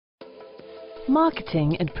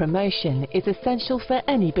Marketing and promotion is essential for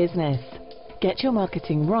any business. Get your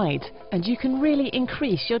marketing right and you can really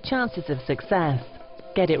increase your chances of success.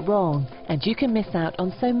 Get it wrong and you can miss out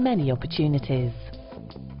on so many opportunities.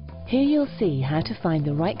 Here you'll see how to find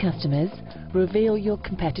the right customers, reveal your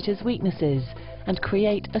competitors' weaknesses, and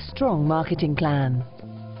create a strong marketing plan.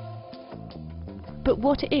 But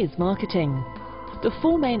what is marketing? The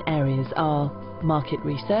four main areas are market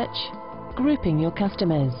research, grouping your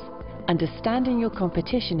customers, understanding your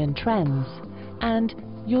competition and trends, and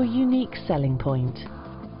your unique selling point.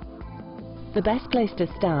 The best place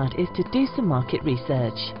to start is to do some market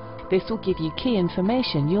research. This will give you key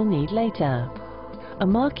information you'll need later. A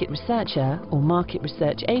market researcher or market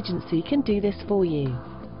research agency can do this for you,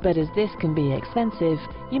 but as this can be expensive,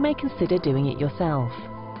 you may consider doing it yourself.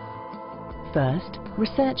 First,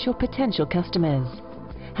 research your potential customers,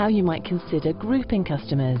 how you might consider grouping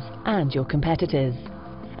customers and your competitors,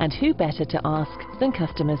 and who better to ask than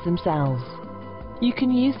customers themselves. You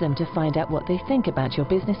can use them to find out what they think about your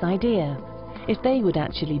business idea, if they would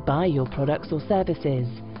actually buy your products or services,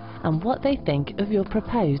 and what they think of your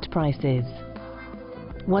proposed prices.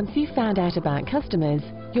 Once you've found out about customers,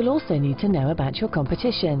 you'll also need to know about your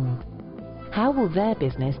competition. How will their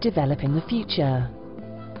business develop in the future?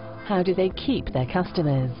 How do they keep their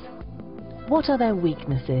customers? What are their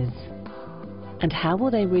weaknesses? And how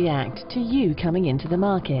will they react to you coming into the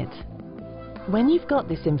market? When you've got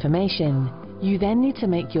this information, you then need to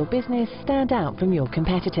make your business stand out from your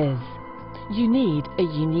competitors. You need a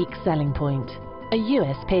unique selling point, a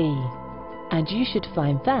USP, and you should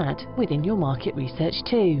find that within your market research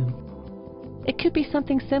too. It could be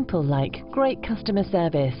something simple like great customer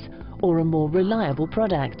service or a more reliable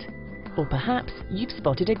product, or perhaps you've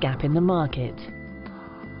spotted a gap in the market.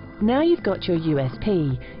 Now you've got your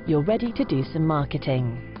USP, you're ready to do some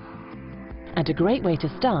marketing. And a great way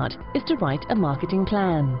to start is to write a marketing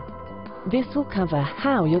plan. This will cover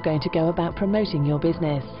how you're going to go about promoting your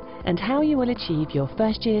business and how you will achieve your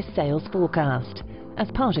first year's sales forecast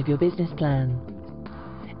as part of your business plan.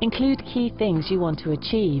 Include key things you want to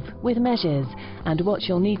achieve with measures and what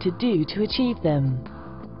you'll need to do to achieve them.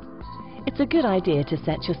 It's a good idea to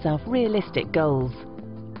set yourself realistic goals.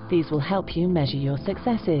 These will help you measure your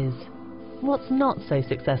successes, what's not so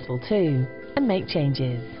successful too, and make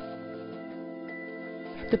changes.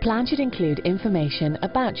 The plan should include information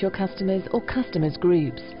about your customers or customers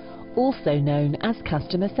groups, also known as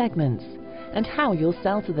customer segments, and how you'll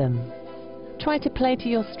sell to them. Try to play to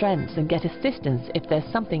your strengths and get assistance if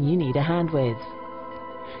there's something you need a hand with.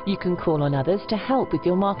 You can call on others to help with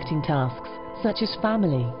your marketing tasks, such as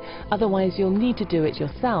family, otherwise you'll need to do it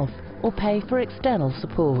yourself or pay for external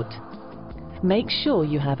support. Make sure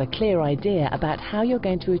you have a clear idea about how you're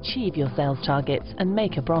going to achieve your sales targets and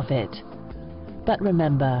make a profit. But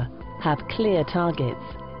remember, have clear targets,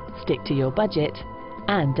 stick to your budget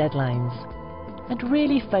and deadlines, and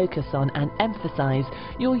really focus on and emphasize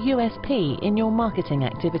your USP in your marketing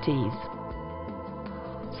activities.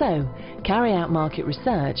 So, carry out market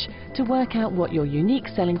research to work out what your unique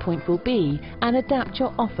selling point will be and adapt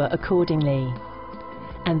your offer accordingly.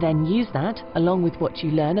 And then use that, along with what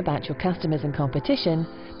you learn about your customers and competition,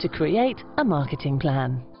 to create a marketing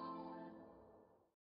plan.